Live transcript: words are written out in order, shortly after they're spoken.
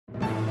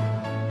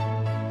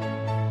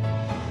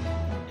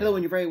Hello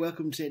and you're very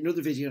welcome to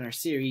another video in our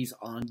series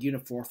on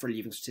Unit 4 for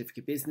Leaving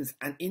Certificate Business,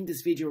 and in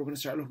this video we're going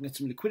to start looking at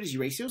some liquidity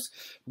ratios.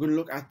 We're going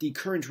to look at the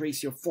current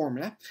ratio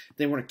formula,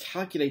 then we're going to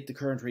calculate the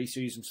current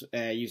ratio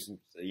using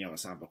a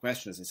sample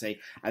question, as I say,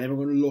 and then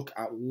we're going to look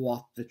at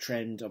what the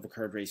trend of a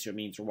current ratio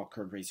means, or what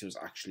current ratios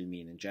actually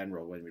mean in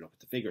general when we look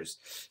at the figures.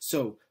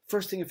 So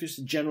first thing, if just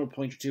a general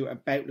point or two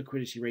about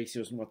liquidity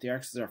ratios and what they are,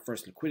 this is our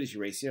first liquidity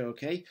ratio,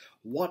 okay?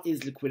 What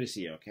is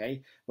liquidity,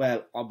 okay?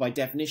 Well, by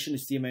definition,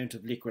 it's the amount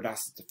of liquid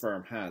assets the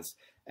firm has.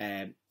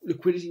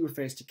 Liquidity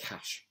refers to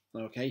cash,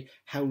 okay?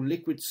 How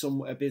liquid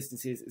a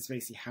business is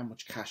basically how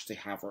much cash they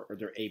have or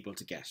they're able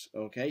to get,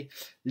 okay?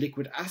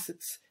 Liquid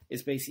assets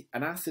is basically,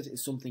 an asset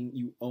is something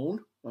you own,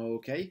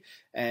 okay?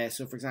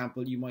 So for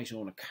example, you might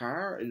own a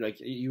car, like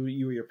you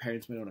or your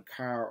parents might own a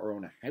car or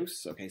own a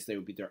house, okay? So they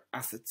would be their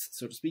assets,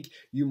 so to speak.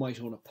 You might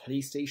own a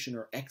PlayStation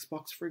or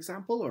Xbox, for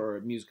example, or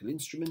a musical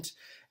instrument.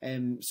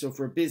 So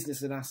for a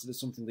business, an asset is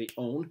something they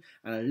own,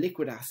 and a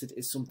liquid asset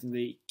is something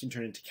they can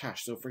turn into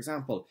cash. So for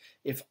example,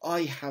 if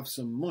I have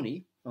some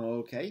money,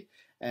 okay,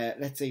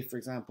 let's say for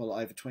example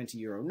I have a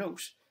 €20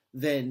 note,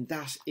 then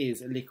that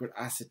is a liquid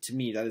asset to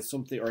me. That is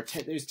something, or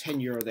there's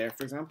 €10 there,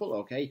 for example,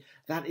 okay?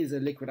 That is a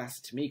liquid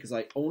asset to me because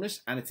I own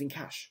it and it's in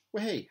cash.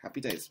 Well, hey,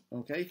 happy days,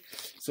 okay?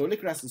 So a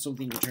liquid asset is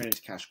something you can turn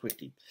into cash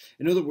quickly.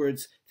 In other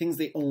words, things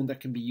they own that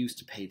can be used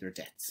to pay their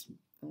debts.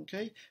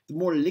 Okay, the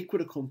more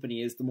liquid a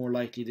company is, the more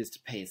likely it is to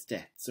pay its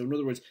debt. So in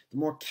other words, the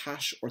more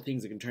cash or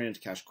things that can turn into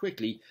cash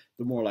quickly,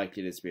 the more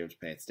likely it is to be able to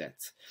pay its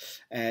debts.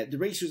 The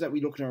ratios that we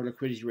look at, our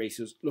liquidity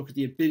ratios, look at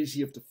the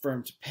ability of the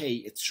firm to pay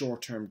its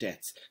short-term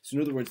debts. So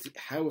in other words,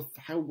 how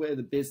well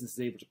the business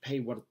is able to pay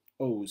what it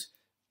owes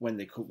when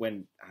it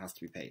has to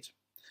be paid.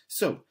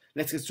 So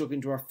let's get stuck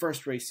into our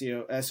first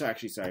ratio.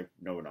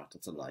 No, we're not.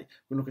 That's a lie.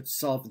 We're going to look at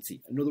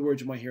solvency. Another word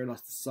you might hear a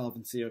lot is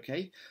solvency.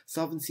 Okay,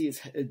 solvency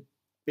is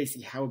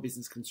basically how a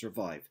business can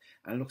survive,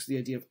 and it looks at the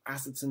idea of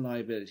assets and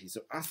liabilities.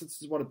 So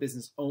assets is what a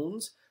business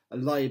owns, a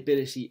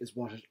liability is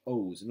what it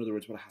owes, in other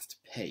words what it has to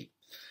pay.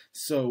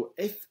 So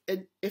if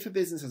a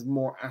business has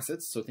more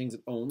assets, so things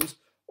it owns,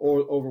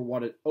 or over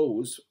what it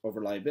owes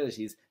over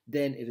liabilities,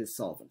 then it is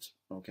solvent,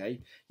 okay?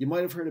 You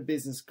might have heard a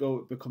business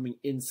becoming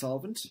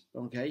insolvent,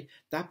 okay?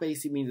 That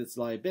basically means its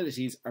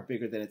liabilities are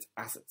bigger than its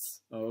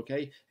assets,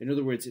 okay? In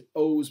other words, it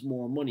owes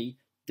more money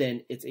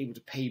than it's able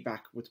to pay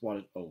back with what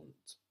it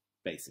owns,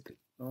 basically.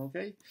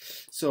 Okay,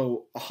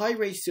 so a high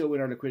ratio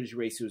in our liquidity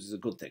ratios is a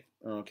good thing,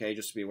 okay,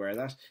 just to be aware of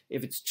that.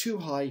 If it's too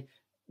high,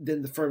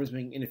 then the firm is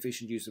making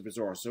inefficient use of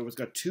resource. So if it's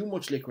got too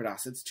much liquid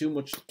assets, too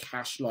much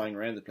cash lying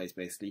around the place,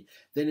 basically,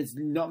 then it's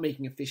not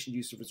making efficient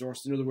use of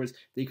resources. In other words,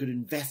 they could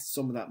invest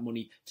some of that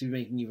money to be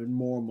making even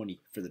more money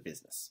for the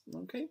business.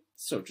 Okay,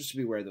 so just to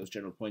be aware of those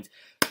general points.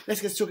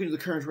 Let's get stuck into the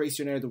current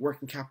ratio now, the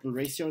working capital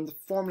ratio, and the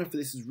formula for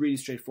this is really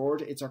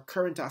straightforward. It's our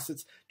current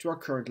assets to our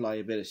current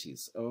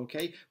liabilities.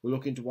 Okay, we'll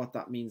look into what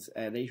that means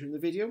later in the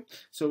video.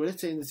 So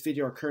let's say in this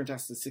video our current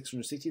assets is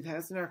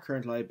 660,000, our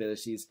current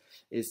liabilities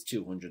is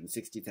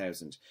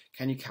 260,000.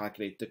 Can you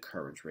calculate the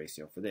current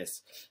ratio for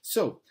this?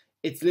 So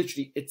it's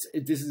literally,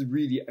 this is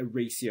really a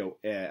ratio,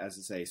 as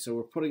I say. So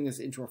we're putting this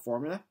into our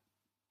formula.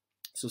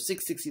 So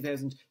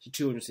 660,000 to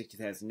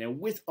 260,000. Now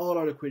with all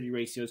our liquidity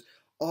ratios,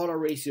 all our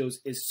ratios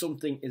is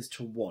something is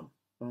to 1,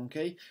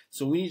 okay?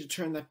 So we need to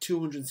turn that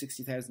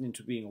 260,000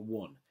 into being a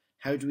 1.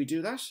 How do we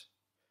do that?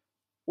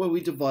 Well,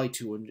 we divide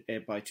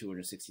by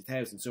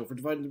 260,000. So if we're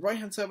dividing the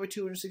right-hand side by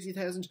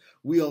 260,000,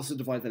 we also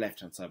divide the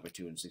left-hand side by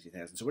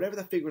 260,000. So whatever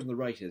that figure on the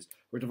right is,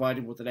 we're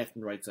dividing both the left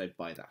and right side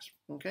by that,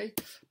 okay?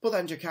 Put that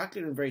into your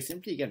calculator, and very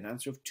simply, you get an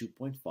answer of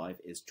 2.5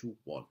 is to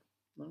 1,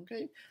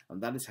 okay?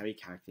 And that is how you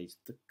calculate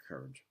the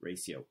current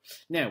ratio.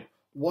 Now,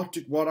 what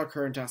are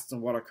current assets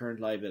and what are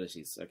current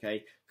liabilities,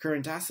 okay?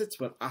 Current assets,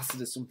 well,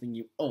 asset is something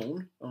you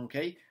own,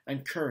 okay?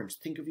 And current,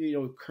 think of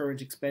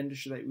current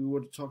expenditure that we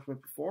would have talked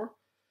about before.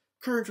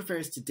 Current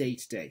refers to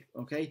day-to-day,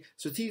 okay?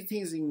 So these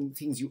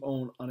things you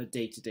own on a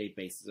day-to-day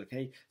basis,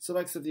 okay? So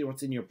like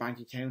what's in your bank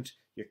account,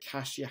 your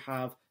cash you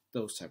have,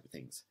 those type of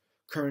things.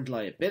 Current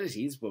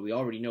liabilities, well, we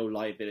already know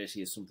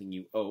liability is something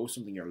you owe,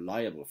 something you're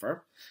liable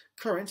for.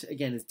 Current,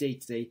 again, is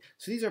day-to-day.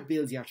 So these are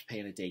bills you have to pay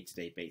on a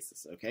day-to-day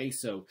basis, okay?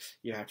 So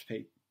you have to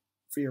pay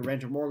for your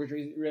rent or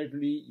mortgage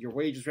regularly, your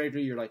wages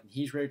regularly, your light and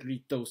heat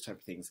regularly, those type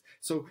of things.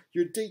 So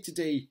your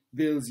day-to-day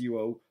bills you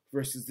owe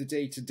versus the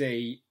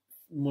day-to-day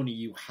money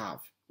you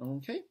have,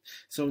 okay?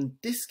 So in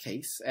this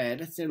case,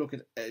 let's now look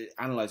at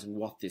analysing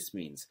what this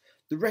means.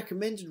 The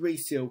recommended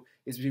ratio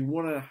is between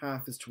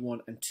 1.5 is to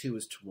 1 and 2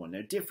 is to 1.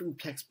 Now, different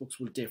textbooks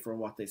will differ on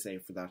what they say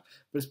for that,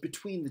 but it's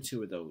between the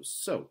two of those.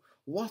 So,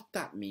 what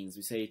that means,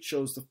 we say it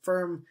shows the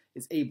firm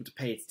is able to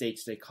pay its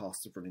day-to-day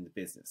costs of running the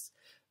business.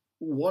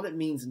 What it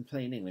means in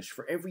plain English,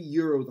 for every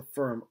euro the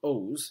firm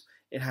owes,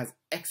 it has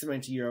X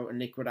amount of euro in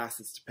liquid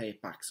assets to pay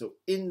it back. So,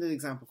 in the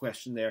example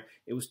question there,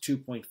 it was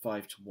 2.5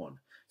 to 1.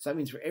 So that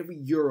means for every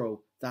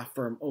euro that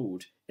firm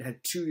owed, it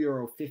had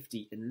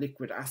 €2.50 in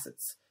liquid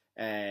assets,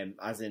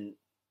 as in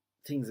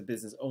things a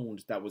business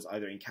owned that was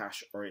either in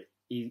cash or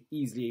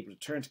easily able to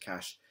turn to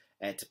cash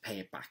to pay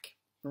it back.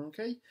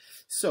 Okay,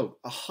 so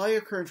a higher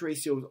current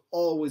ratio is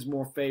always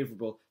more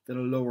favourable than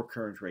a lower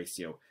current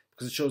ratio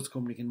because it shows the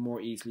company can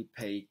more easily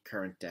pay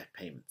current debt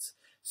payments.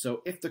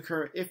 So if the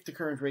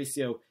current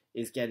ratio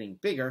is getting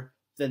bigger,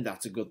 then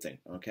that's a good thing.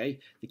 Okay,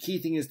 the key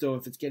thing is though,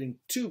 if it's getting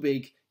too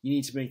big, you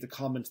need to make the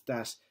comment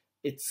that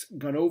it's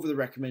gone over the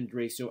recommended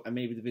ratio and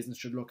maybe the business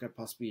should look at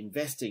possibly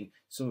investing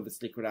some of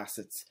its liquid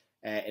assets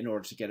in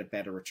order to get a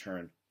better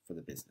return for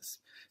the business.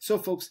 So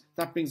folks,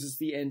 that brings us to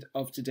the end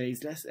of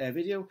today's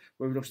video,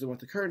 where we've looked at what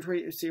the current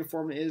ratio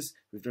formula is,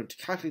 we've done to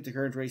calculate the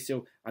current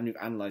ratio, and we've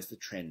analysed the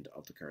trend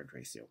of the current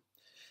ratio.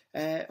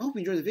 I hope you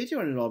enjoyed the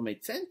video and it all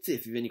made sense.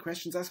 If you have any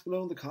questions, ask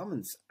below in the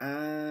comments.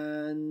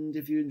 And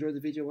if you enjoyed the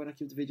video, why not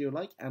give the video a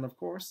like? And of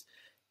course,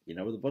 you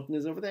know where the button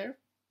is over there.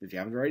 If you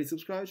haven't already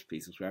subscribed,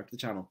 please subscribe to the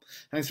channel.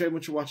 Thanks very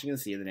much for watching and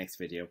see you in the next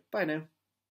video. Bye now.